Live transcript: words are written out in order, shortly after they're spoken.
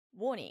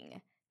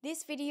Warning,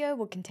 this video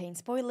will contain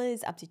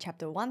spoilers up to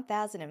chapter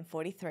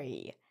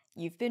 1043.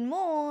 You've been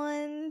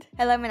warned!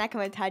 Hello, my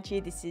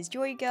Nakamatachi, this is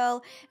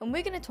JoyGirl, and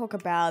we're going to talk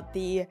about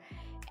the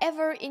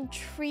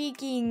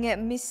ever-intriguing,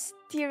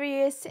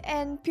 mysterious,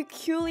 and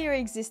peculiar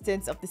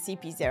existence of the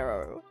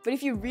CP0. But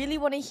if you really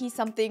want to hear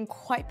something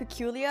quite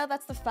peculiar,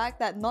 that's the fact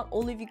that not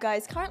all of you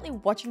guys currently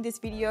watching this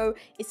video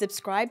is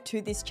subscribed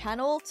to this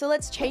channel. So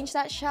let's change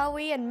that, shall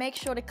we? And make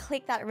sure to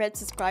click that red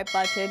subscribe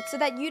button so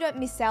that you don't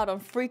miss out on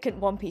frequent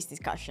One Piece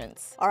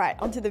discussions. Alright,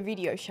 onto the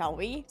video, shall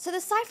we? So the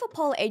Cypher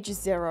Pole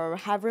Ages Zero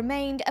have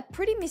remained a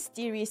pretty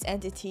mysterious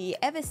entity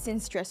ever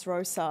since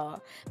Dressrosa.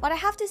 But I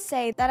have to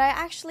say that I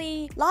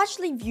actually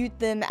largely viewed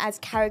them as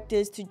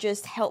characters to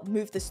just help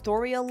move the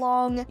story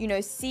along, you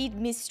know, seed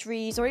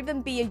mysteries, or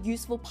even be a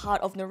useful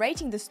part of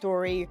narrating the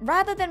story,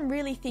 rather than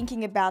really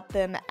thinking about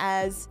them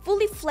as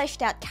fully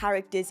fleshed out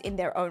characters in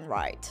their own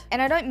right.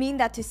 And I don't mean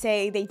that to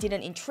say they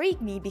didn't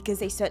intrigue me, because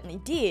they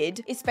certainly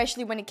did,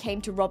 especially when it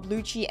came to Rob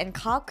Lucci and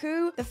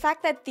Kaku. The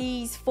fact that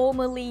these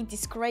formerly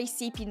disgraced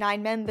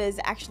CP9 members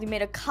actually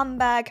made a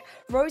comeback,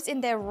 rose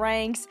in their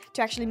ranks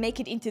to actually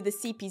make it into the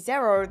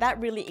CP0, that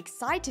really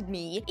excited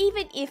me,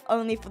 even if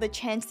only for the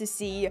chance to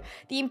see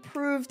the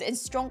improved and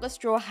stronger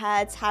Straw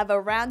Hats have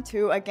a round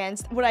 2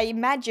 against what I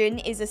imagine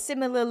is a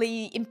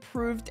similarly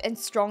improved and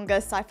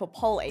stronger Cypher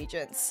Pole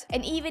agents.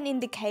 And even in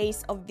the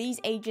case of these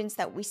agents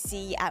that we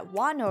see at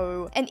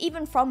Wano, and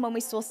even from when we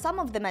saw some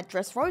of them at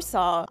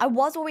Dressrosa, I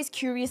was always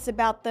curious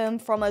about them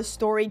from a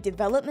story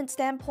development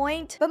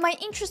standpoint, but my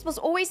interest was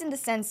always in the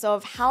sense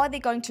of how are they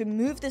going to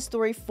move the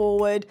story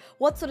forward,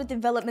 what sort of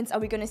developments are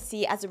we going to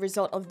see as a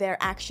result of their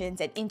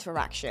actions and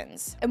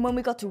interactions. And when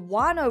we got to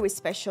Wano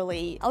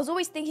especially, I was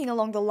always thinking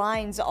along the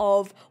lines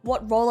of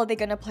what role are they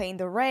going to play in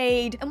the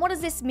raid, and what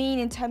does this mean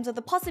in terms of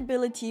the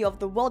possibility of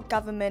the world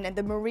government and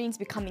the Marines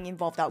becoming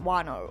involved at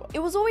Wano. It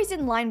was always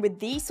in line with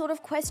these sort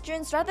of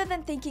questions rather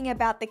than thinking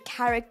about the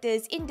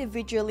characters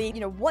individually, you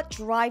know, what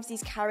drives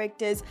these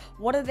characters,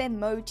 what are their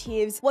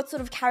motives, what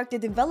sort of character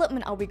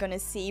development are we going to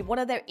see, what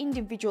are their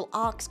individual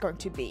arcs going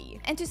to be.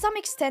 And to some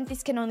extent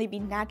this can only be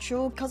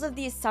natural because of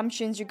the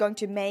assumptions you're going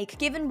to make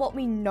given what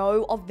we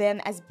know of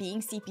them as being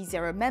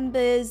CP0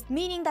 members,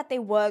 meaning that they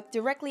work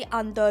directly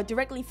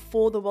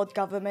for the world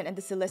government and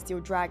the Celestial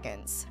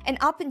Dragons. And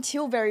up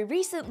until very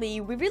recently,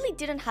 we really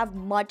didn't have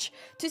much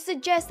to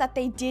suggest that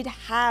they did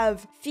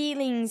have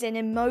feelings and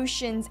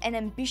emotions and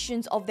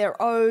ambitions of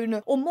their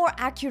own, or more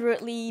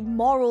accurately,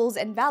 morals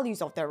and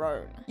values of their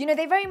own. You know,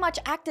 they very much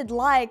acted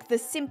like the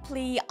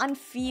simply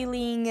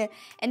unfeeling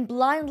and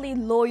blindly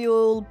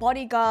loyal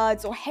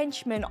bodyguards or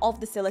henchmen of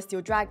the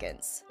Celestial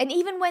Dragons. And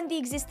even when the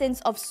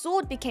existence of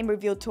Sword became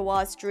revealed to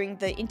us during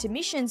the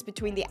intermissions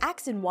between the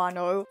acts in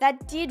Wano,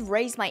 that did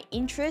raise my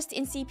interest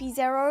in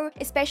CP0,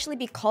 especially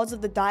because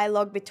of the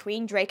dialogue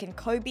between Drake and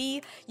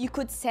Kobe. You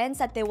could sense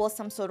that there was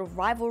some sort of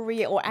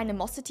rivalry or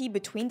animosity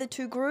between the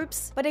two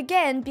groups. But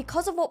again,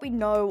 because of what we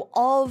know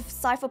of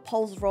Cypher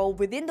Pole's role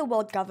within the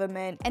world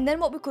government, and then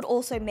what we could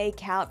also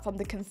make out from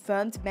the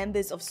confirmed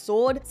members of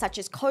Sword, such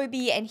as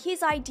Kobe and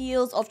his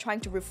ideals of trying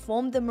to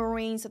reform the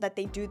Marines so that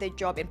they do their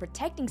job in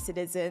protecting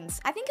citizens,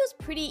 I think it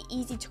was pretty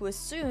easy to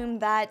assume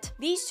that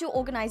these two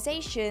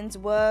organizations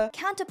were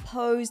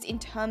counterposed in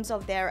terms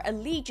of their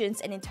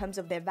allegiance and in terms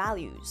of their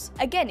values.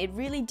 Again, it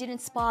really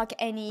didn't spark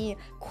any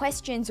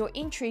questions or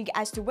intrigue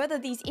as to whether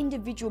these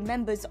individual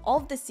members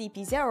of the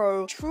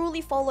CP0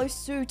 truly follow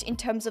suit in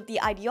terms of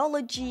the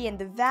ideology and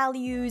the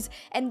values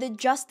and the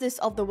justice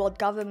of the world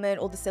government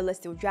or the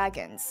Celestial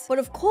Dragons. But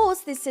of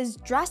course, this has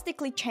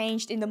drastically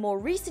changed in the more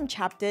recent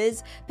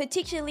chapters,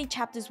 particularly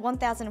chapters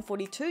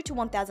 1042 to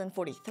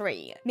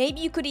 1043.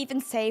 Maybe you could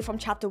even say from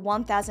chapter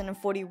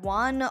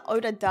 1041,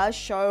 Oda does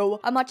show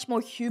a much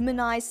more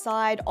humanized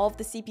side of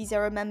the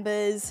CP0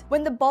 members.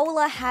 When the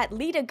bowler hat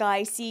leader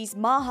guy sees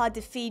Maha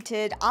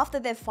defeated after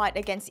their fight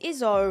against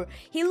Izzo,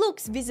 he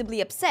looks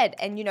visibly upset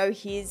and, you know,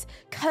 he's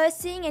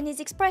cursing and he's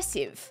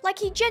expressive, like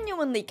he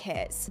genuinely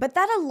cares. But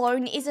that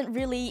alone isn't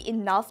really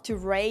enough to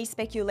raise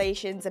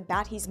speculations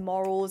about his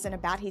morals and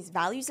about his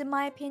values, in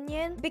my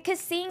opinion, because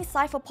seeing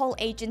Cypher Pole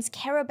agents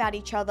care about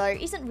each other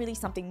isn't really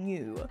something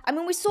new. I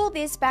mean, we saw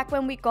this back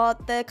when we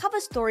got the cover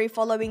story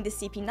following the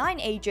CP9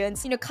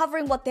 agents, you know,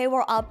 covering what they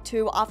were up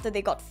to after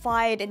they got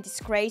fired and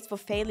disgraced for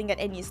failing at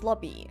Enya's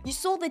lobby. You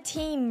saw the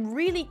team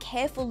really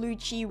care for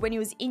Lucci when he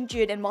was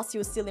injured and whilst he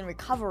was still in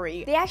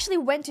recovery. They actually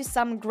went to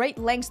some great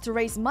lengths to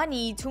raise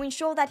money to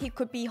ensure that he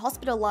could be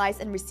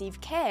hospitalized and receive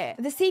care.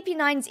 The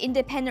CP9's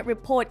independent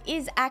report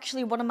is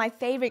actually one of my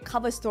favorite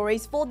cover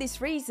stories for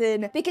this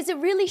reason, because it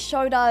really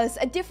showed us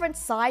a different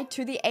side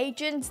to the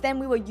agents than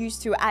we were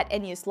used to at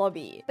Enya's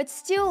lobby. But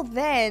still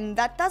then,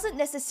 that doesn't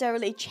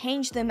necessarily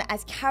change them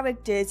as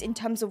characters in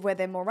terms of where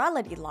their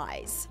morality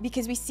lies,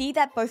 because we see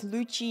that both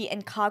Lucci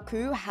and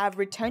Kaku have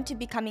returned returned to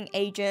becoming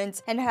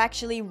agents and have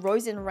actually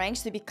risen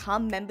ranks to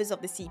become members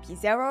of the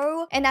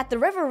CP0. And at the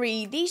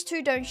Reverie, these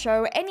two don't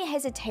show any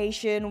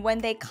hesitation when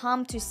they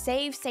come to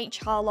save St.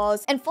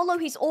 Charles and follow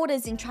his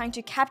orders in trying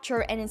to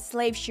capture and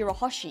enslave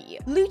Shirahoshi.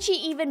 Lucci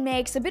even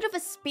makes a bit of a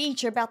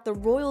speech about the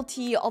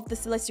royalty of the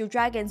Celestial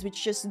Dragons,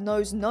 which just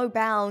knows no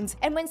bounds.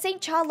 And when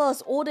St.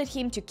 Charles ordered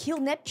him to kill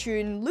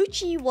Neptune,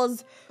 Lucci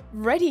was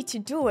ready to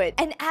do it.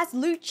 And as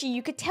Lucci,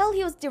 you could tell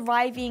he was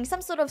deriving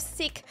some sort of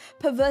sick,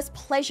 perverse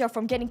pleasure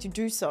from getting to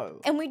do so.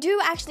 And we do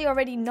actually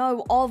already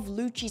know of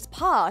Lucci's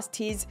past,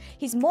 his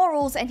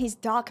morals and his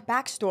dark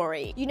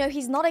backstory. You know,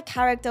 he's not a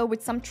character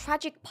with some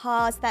tragic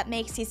past that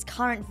makes his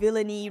current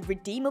villainy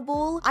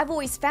redeemable. I've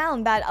always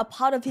found that a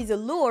part of his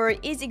allure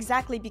is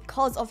exactly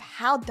because of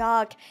how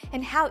dark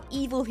and how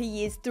evil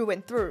he is through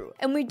and through.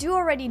 And we do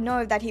already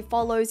know that he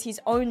follows his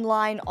own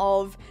line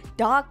of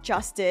dark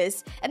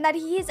justice and that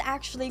he is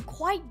actually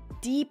quite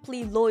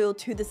deeply loyal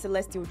to the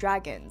Celestial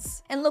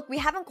Dragons. And look, we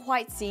haven't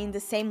quite seen the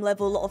same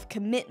level of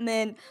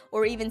commitment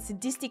or even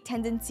sadistic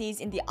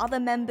tendencies in the other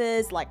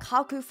members, like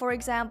Haku for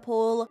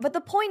example, but the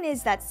point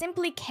is that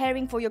simply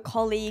caring for your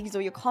colleagues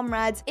or your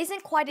comrades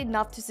isn't quite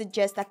enough to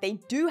suggest that they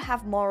do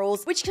have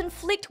morals which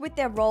conflict with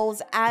their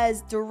roles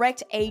as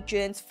direct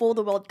agents for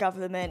the world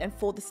government and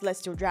for the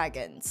Celestial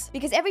Dragons.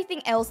 Because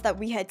everything else that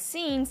we had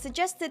seen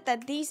suggested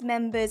that these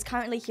members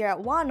currently here at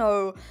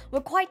Wano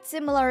were quite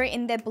similar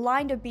in their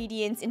blind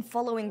obedience in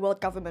following world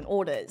government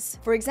orders.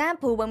 For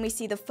example, when we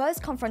see the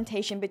first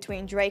confrontation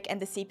between Drake and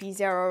the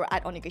CP0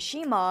 at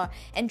Onigashima,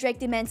 and Drake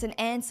demands an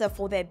answer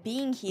for their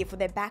being here, for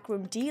their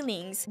backroom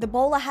dealings, the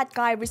bowler hat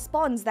guy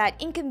responds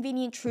that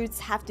inconvenient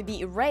truths have to be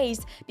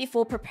erased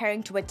before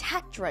preparing to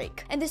attack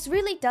Drake. And this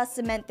really does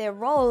cement their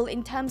role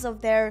in terms of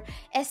their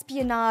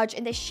espionage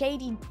and their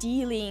shady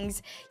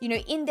dealings, you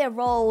know, in their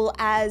role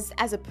as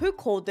Apu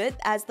called it,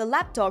 as the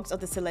lapdogs of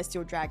the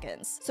Celestial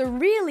Dragons. So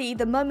really,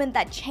 the moment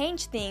that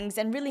changed things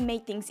and really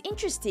made things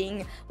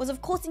interesting was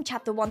of course in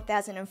chapter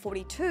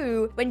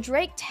 1042, when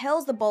Drake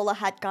tells the bowler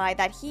hat guy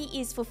that he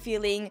is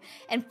fulfilling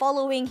and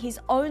following his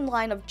own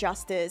line of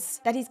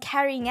justice, that he's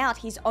carrying out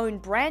his own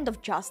brand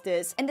of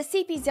justice, and the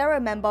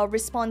CP0 member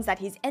responds that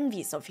he's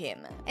envious of him.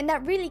 And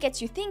that really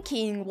gets you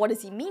thinking, what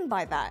does he mean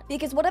by that?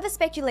 Because whatever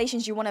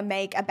speculations you want to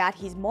make about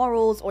his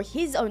morals or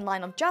his own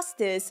line of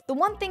justice, the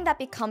one thing that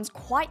becomes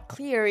quite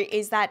clear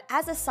is that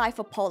as a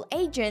Cypher Pole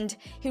agent,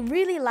 he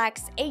really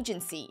lacks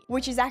agency,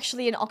 which is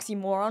actually an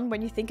oxymoron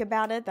when you think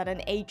about it, that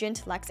an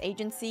agent lacks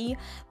agency.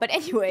 But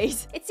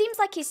anyways, it seems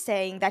like he's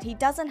saying that he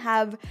doesn't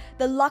have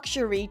the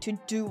luxury to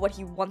do what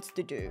he wants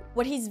to do,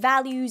 what his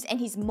values and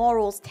his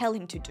morals tell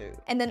him to do.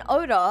 And then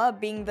Oda,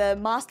 being the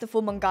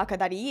masterful mangaka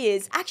that he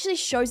is, actually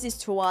shows this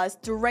to us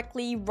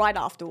directly right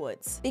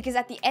afterwards. Because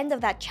at the end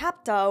of that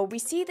chapter, we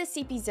see the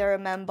CP0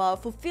 member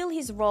fulfill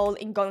his role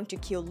in going to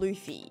kill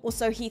Luffy, or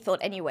so he thought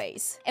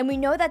anyways. And we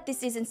know that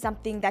this isn't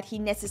something that he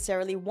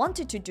necessarily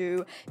wanted to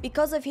do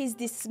because of his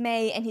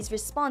dismay and his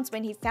response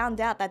when he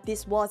found out that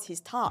this was his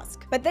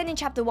task. But then in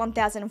chapter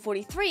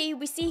 1043,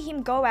 we see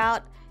him go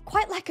out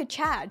quite like a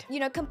Chad, you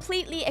know,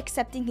 completely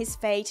accepting his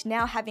fate,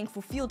 now having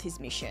fulfilled his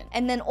mission.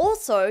 And then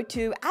also,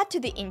 to add to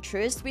the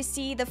interest, we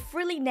see the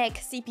frilly neck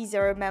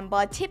CP0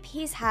 member tip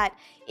his hat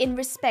in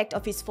respect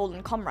of his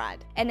fallen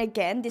comrade. And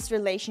again, this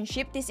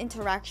relationship, this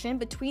interaction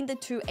between the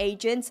two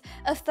agents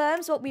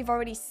affirms what we've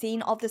already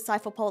seen of the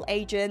Cypher Pole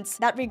agents,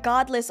 that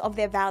regardless of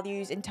their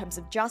values in terms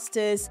of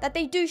justice, that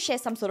they do share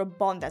some sort of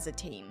bond as a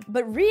team.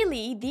 But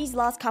really, these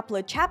last couple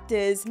of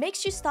chapters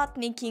makes you start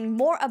thinking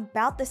more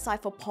about the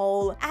Cypher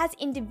Pole as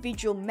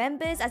individual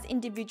members, as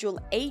individual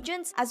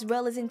agents, as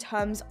well as in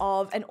terms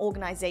of an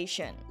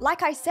organization.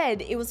 Like I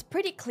said, it was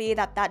pretty clear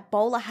that that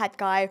bowler hat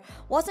guy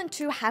wasn't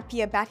too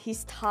happy about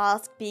his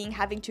task being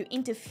having to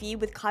interfere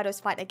with Kaido's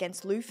fight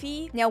against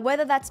Luffy. Now,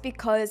 whether that's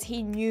because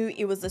he knew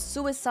it was a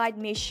suicide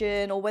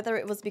mission or whether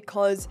it was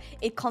because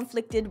it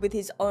conflicted with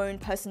his own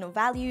personal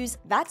values,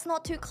 that's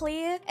not too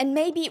clear. And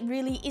maybe it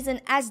really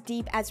isn't as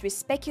deep as we're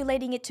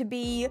speculating it to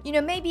be. You know,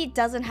 maybe it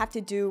doesn't have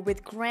to do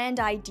with grand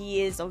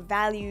ideas of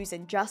values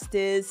and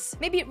justice.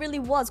 Maybe it really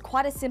was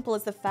quite as simple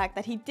as the fact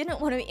that he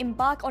didn't want to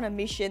embark on a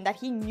mission that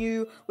he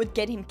knew would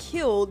get him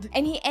killed,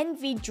 and he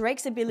envied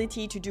Drake's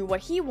ability to do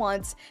what he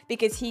wants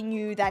because he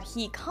knew that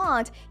he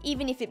can't,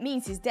 even if it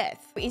means his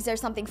death. Is there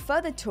something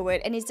further to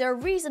it, and is there a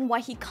reason why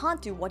he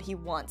can't do what he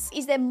wants?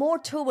 Is there more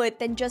to it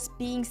than just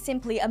being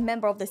simply a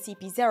member of the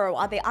CP0?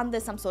 Are they under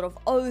some sort of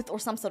oath or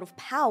some sort of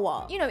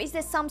power? You know, is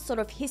there some sort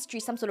of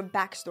history, some sort of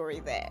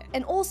backstory there?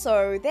 And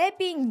also, there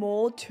being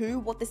more to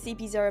what the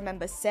CP0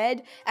 member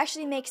said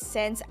actually makes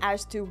sense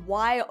as to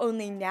why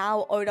only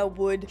now Oda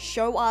would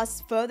show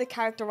us further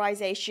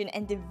characterization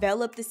and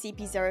develop the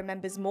CP0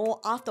 members more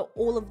after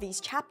all of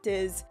these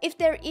chapters, if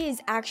there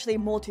is actually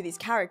more to this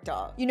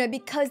character. You know,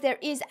 because there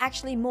is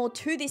actually more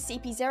to this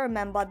CP0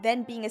 member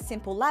than being a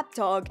simple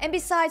lapdog. And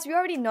besides, we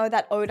already know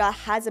that Oda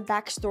has a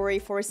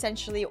backstory for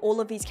essentially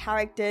all of these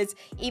characters,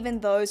 even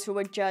those who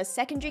are just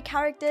secondary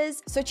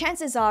characters. So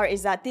chances are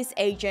is that this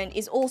agent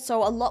is also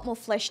a lot more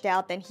fleshed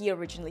out than he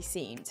originally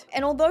seemed.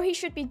 And although he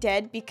should be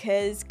dead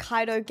because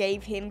Kaido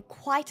gave him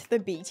quite the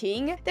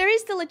beating, there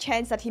is still a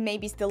chance that he may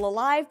be still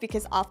alive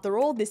because after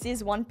all, this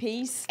is One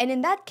Piece. And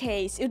in that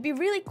case, it would be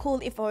really cool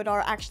if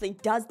Oda actually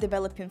does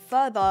develop him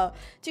further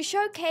to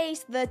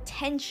showcase the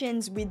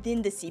tensions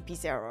within the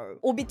CP0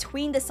 or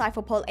between the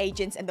Cypherpol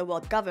agents and the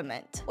world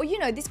government. Or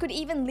this could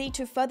even lead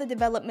to further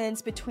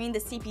developments between the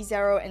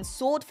CP0 and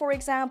Sword, for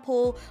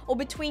example, or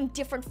between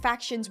different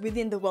factions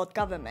within the world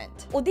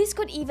government. Or this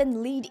could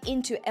even lead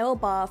into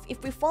ELBAF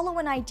if we follow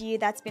an idea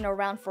that's been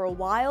around for a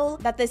while,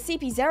 that the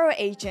CP0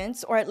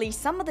 agents, or at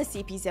least some of the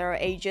CP0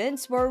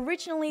 agents, were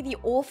originally the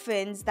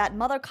orphans that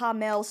Mother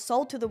Carmel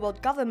sold to the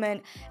world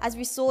government, as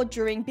we saw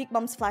during Big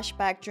Mom's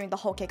flashback during the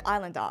Whole Cake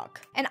Island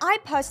arc. And I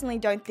personally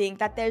don't think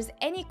that there's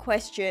any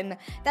question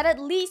that at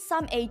least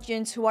some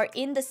agents who are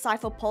in the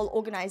Cypherpol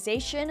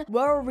organization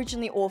were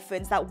originally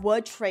orphans that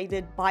were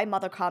traded by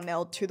Mother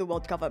Carmel to the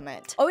world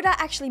government. Oda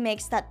actually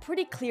makes that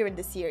pretty clear in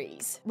the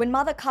series. When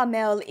Mother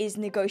Carmel is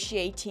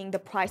negotiating the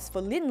price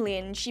for Lin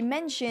Lin, she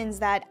mentions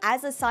that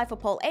as a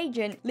Cypherpol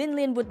agent, Lin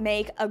Lin would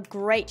make a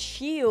great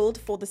shield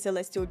for the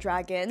Celestial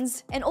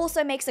Dragons, and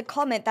also makes a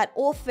comment that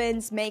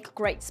orphans make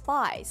great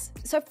spies.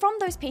 So from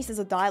those pieces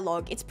of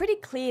dialogue, it's pretty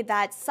clear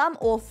that some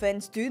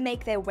orphans do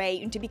make their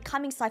way into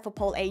becoming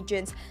Cypherpol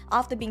agents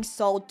after being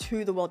sold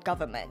to the world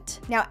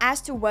government. Now,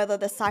 as to whether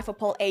the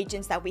Cypherpol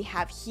agents that we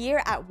have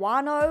here at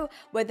Wano,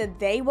 whether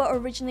they were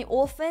originally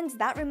orphans,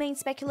 that remains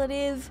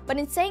speculative. But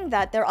in saying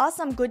that, there are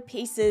some good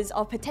pieces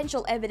of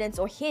potential evidence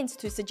or hints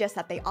to suggest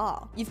that they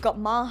are. You've got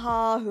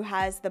Maha, who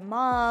has the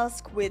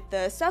mask with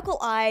the circle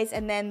eyes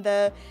and then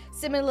the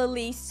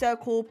similarly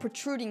circle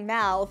protruding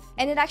mouth.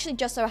 And it actually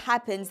just so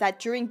happens that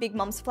during Big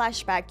Mom's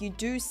flashback, you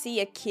do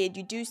see a kid,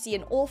 you do see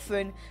an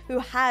orphan who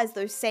has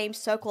those same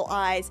circle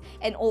eyes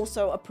and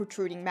also a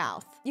protruding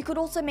mouth. You could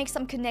also make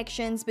some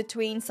connections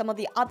between some of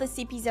the other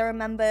CP0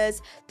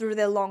 members through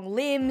their long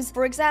limbs.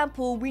 For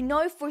example, we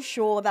know for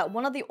sure that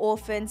one of the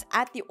orphans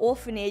at the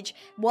orphanage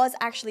was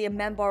actually a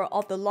member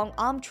of the Long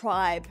Arm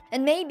tribe.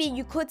 And maybe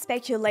you could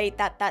speculate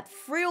that that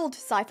frilled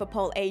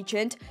Cypherpol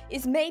agent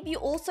is maybe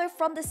also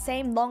from the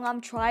same Long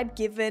Arm tribe,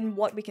 given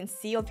what we can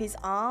see of his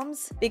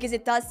arms, because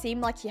it does seem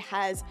like he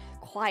has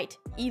quite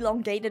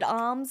elongated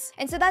arms.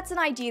 And so that's an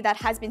idea that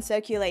has been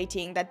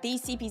circulating, that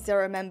these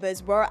CP0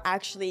 members were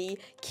actually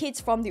kids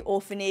from the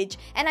orphanage,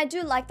 and I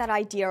do like that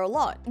idea a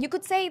lot. You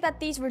could say that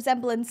these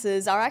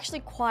resemblances are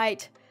actually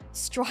quite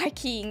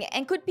striking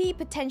and could be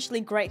potentially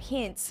great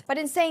hints. But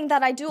in saying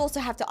that, I do also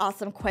have to ask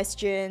some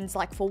questions.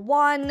 Like, for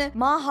one,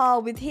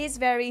 Maha, with his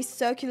very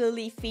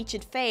circularly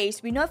featured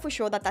face, we know for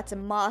sure that that's a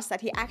mask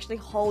that he actually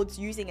holds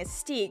using a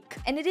stick.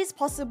 And it is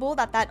possible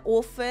that that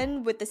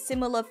orphan with the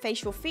similar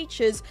facial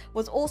features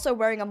was also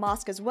wearing a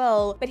mask as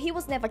well, but he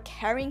was never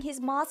carrying his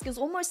mask. It was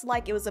almost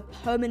like it was a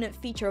permanent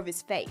feature of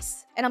his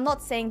face. And I'm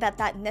not saying that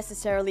that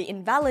necessarily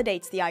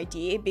invalidates the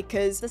idea,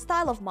 because the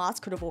style of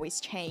mask could have always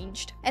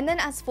changed. And then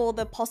as for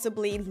the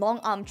possibly Long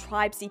Arm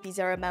tribe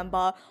CP0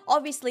 member,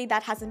 obviously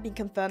that hasn't been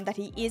confirmed that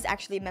he is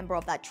actually a member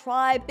of that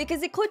tribe,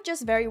 because it could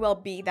just very well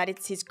be that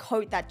it's his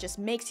coat that just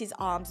makes his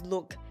arms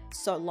look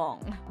so long.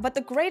 But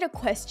the greater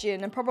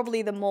question, and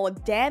probably the more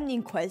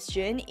damning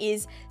question,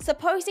 is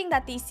supposing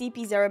that these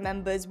CP0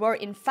 members were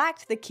in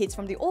fact the kids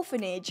from the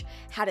orphanage,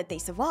 how did they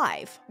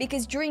survive?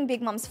 Because during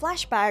Big Mom's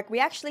flashback, we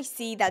actually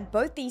see that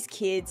both these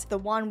kids, the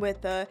one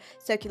with the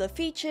circular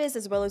features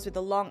as well as with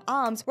the long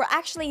arms, were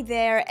actually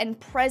there and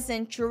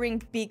present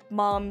during Big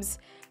Mom's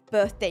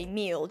birthday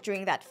meal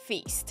during that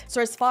feast. So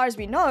as far as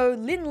we know,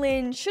 Lin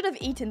Lin should have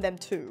eaten them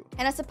too.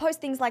 And I suppose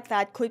things like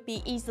that could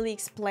be easily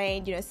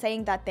explained,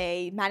 saying that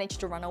they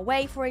managed to run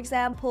away, for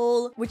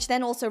example, which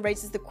then also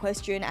raises the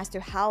question as to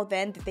how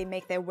then did they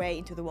make their way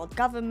into the world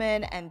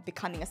government and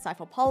becoming a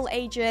Cypherpol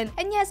agent.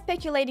 And yes,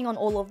 speculating on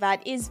all of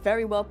that is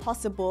very well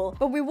possible,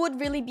 but we would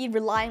really be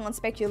relying on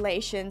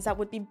speculations that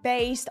would be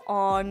based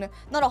on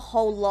not a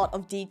whole lot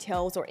of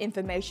details or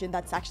information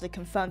that's actually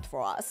confirmed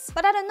for us.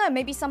 But I don't know,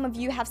 maybe some of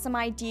you have some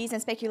ideas and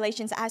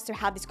speculations as to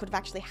how this could have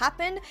actually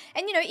happened,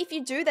 and if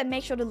you do, then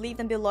make sure to leave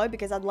them below,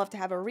 because I'd love to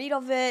have a read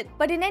of it.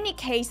 But in any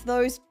case,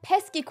 those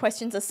pesky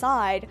questions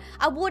aside,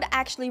 I would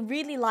actually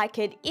really like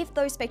it if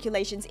those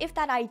speculations, if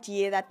that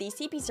idea that these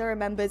CP0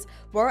 members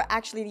were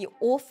actually the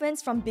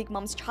orphans from Big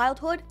Mom's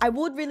childhood, I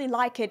would really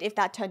like it if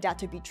that turned out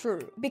to be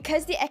true,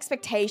 because the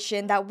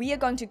expectation that we are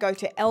going to go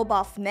to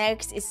ELBAF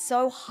next is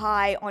so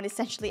high on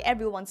essentially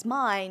everyone's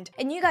mind.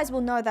 And you guys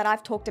will know that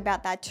I've talked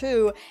about that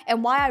too,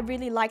 and why I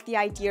really like the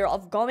idea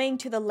of going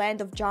to the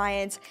land of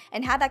giants,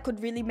 and how that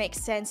could really make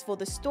sense for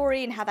the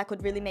story, and how that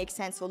could really make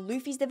sense for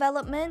Luffy's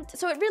development.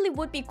 So it really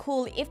would be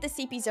cool if the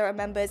CP0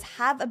 members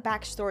have a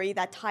backstory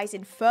that ties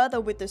in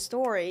further with the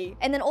story,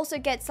 and then also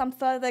get some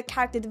further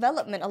character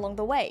development along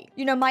the way.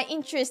 My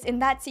interest in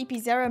that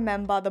CP0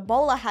 member, the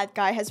bowler hat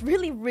guy, has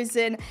really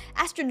risen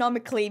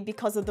astronomically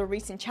because of the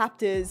recent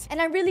chapters, and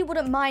I really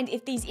wouldn't mind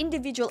if these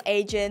individual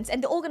agents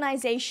and the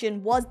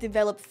organization was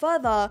developed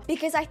further,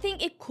 because I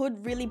think it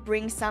could really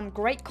bring some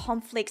great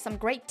conflict, some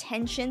great great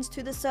tensions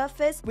to the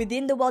surface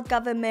within the world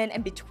government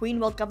and between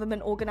world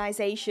government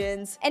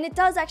organizations, and it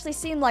does actually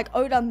seem like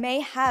Oda may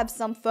have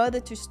some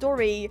further to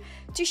story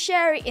to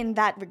share in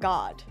that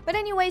regard. But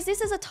anyways, this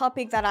is a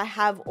topic that I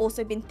have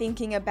also been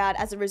thinking about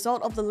as a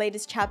result of the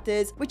latest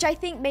chapters, which I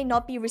think may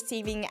not be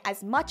receiving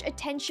as much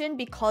attention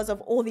because of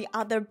all the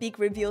other big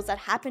reveals that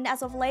happened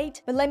as of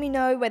late. But let me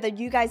know whether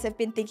you guys have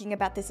been thinking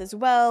about this as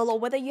well, or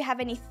whether you have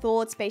any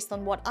thoughts based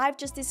on what I've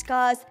just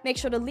discussed. Make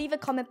sure to leave a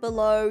comment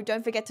below.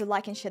 Don't forget to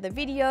like and share the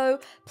video.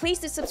 Please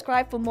do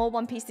subscribe for more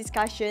One Piece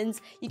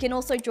discussions. You can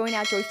also join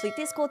our Joy Fleet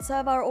Discord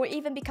server or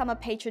even become a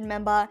Patron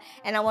member.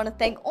 And I want to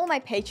thank all my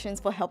patrons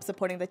for help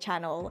supporting the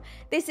channel.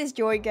 This is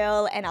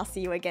JoyGirl, and I'll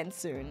see you again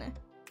soon.